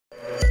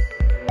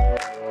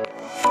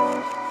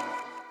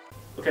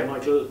Okay,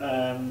 Michael,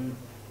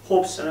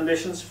 hopes and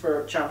ambitions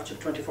for Championship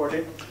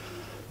 2014?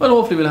 Well,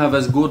 hopefully we'll have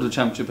as good a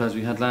championship as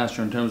we had last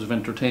year in terms of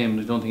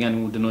entertainment. I don't think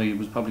anyone would deny it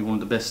was probably one of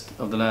the best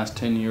of the last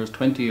 10 years,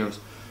 20 years.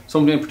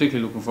 Something I'm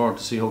particularly looking forward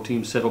to see how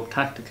teams set up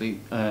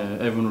tactically.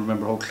 Everyone will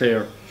remember how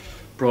Clare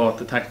brought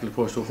the tactical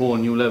approach to a whole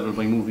new level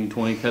by moving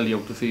Tony Kelly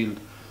out the field.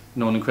 You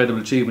know, an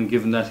incredible achievement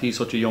given that he's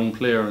such a young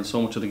player and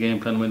so much of the game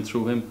plan went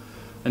through him.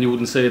 And you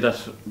wouldn't say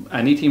that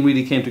any team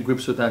really came to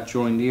grips with that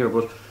during the year,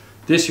 but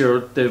this year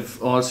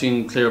they've all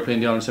seen Clare playing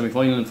the Ireland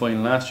semi-final and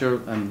final last year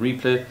and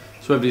replay,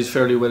 so everybody's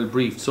fairly well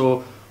briefed.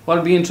 So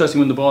what'll be interesting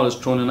when the ball is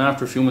thrown in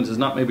after a few minutes is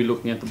not maybe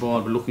looking at the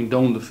ball but looking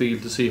down the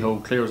field to see how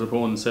Clare's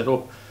opponents set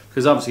up,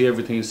 because obviously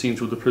everything is seen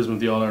through the prism of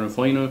the All-Ireland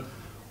final.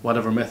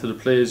 Whatever method of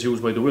play is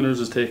used by the winners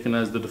is taken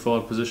as the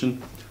default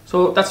position.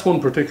 So that's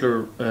one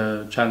particular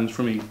challenge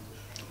for me,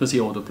 to see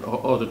how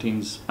other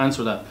teams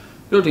answer that.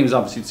 The other teams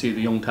obviously to see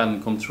the young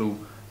talent come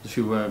through. There's a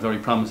few very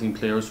promising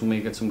players who may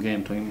get some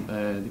game time.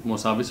 The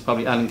most obvious is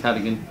probably Alan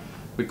Cadigan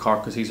with Cork,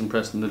 because he's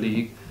impressed in the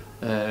league.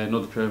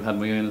 Another player I've had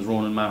my eye on is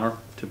Ronan Maher,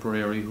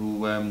 Tipperary,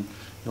 who you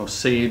know,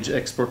 sage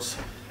experts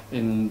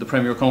in the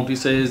Premier County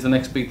say is the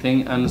next big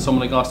thing, and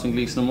someone like Austin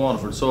Gleeson and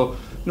Waterford. So you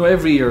know,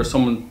 every year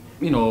someone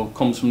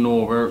comes from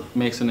nowhere,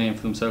 makes a name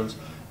for themselves,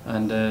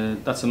 and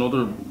that's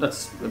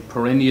a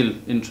perennial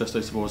interest, I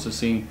suppose, is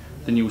seeing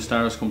the new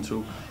stars come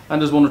through.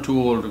 And there's one or two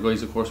older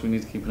guys, of course, we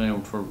need to keep an eye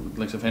out for,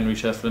 like of Henry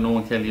Shefflin and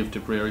Owen Kelly of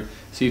Tipperary.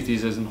 See if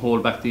these guys can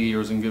hold back the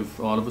years and give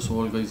all of us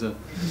old guys a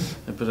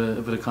bit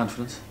of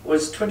confidence.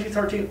 Was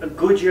 2013 a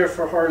good year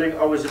for hurling,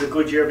 or was it a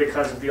good year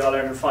because of the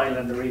All-Ireland final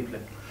and the replay?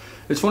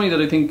 It's funny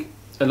that I think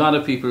a lot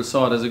of people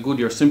saw it as a good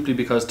year simply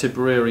because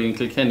Tipperary and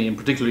Kilkenny, and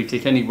particularly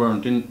Kilkenny,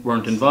 weren't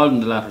involved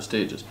in the latter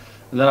stages,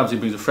 and that obviously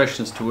brings a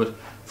freshness to it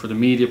for the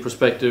media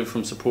perspective,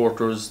 from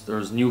supporters.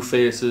 There's new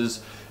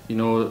faces. You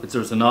know,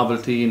 there's a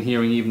novelty in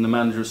hearing even the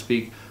managers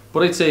speak.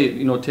 But I'd say,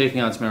 you know, taking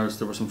on its merits,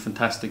 there were some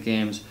fantastic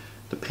games.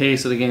 The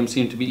pace of the game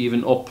seemed to be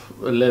even up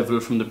a level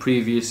from the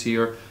previous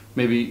year.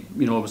 Maybe,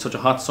 you know, it was such a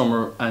hot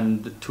summer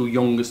and the two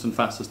youngest and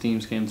fastest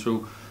teams came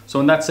through. So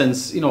in that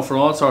sense, you know, for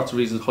all sorts of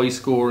reasons, high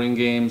scoring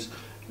games,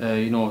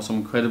 you know, some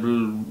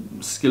incredible,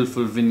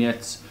 skillful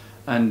vignettes,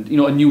 and you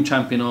know, a new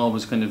champion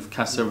always kind of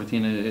casts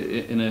everything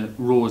in a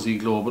rosy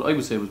glow. But I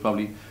would say it was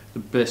probably the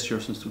best year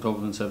since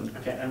 2007.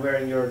 Okay, and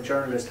wearing your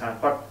journalist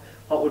hat,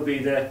 what would be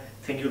the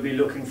thing you'll be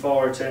looking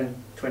forward to in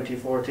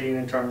 2014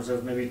 in terms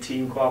of maybe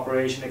team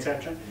cooperation,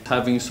 etc.?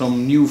 Having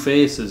some new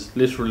faces,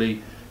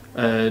 literally,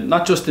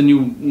 not just the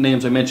new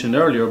names I mentioned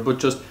earlier, but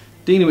just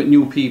dealing with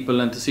new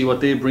people and to see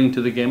what they bring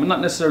to the game, and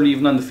not necessarily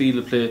even on the field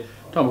of play.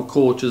 Talking about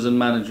coaches and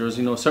managers,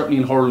 you know, certainly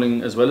in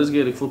hurling as well as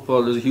Gaelic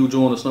football, there's a huge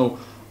onus now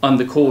on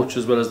the coach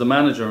as well as the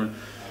manager. And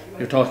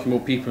you're talking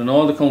about people in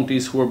all the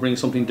counties who are bringing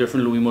something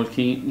different. Louis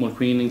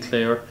Mulqueen in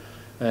Clare,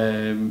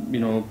 you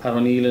know, Pat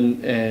O'Neill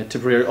and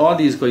Tipperary. All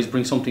these guys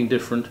bring something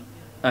different,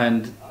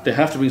 and they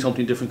have to bring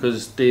something different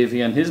because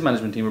Davey and his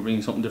management team are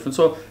bringing something different.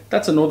 So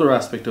that's another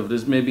aspect of it,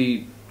 is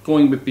maybe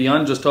going a bit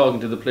beyond just talking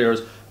to the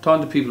players,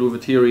 talking to people who have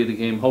a theory of the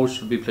game, how it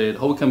should be played,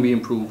 how it can be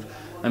improved,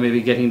 and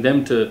maybe getting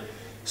them to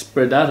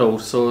spread that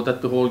out so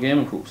that the whole game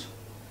improves.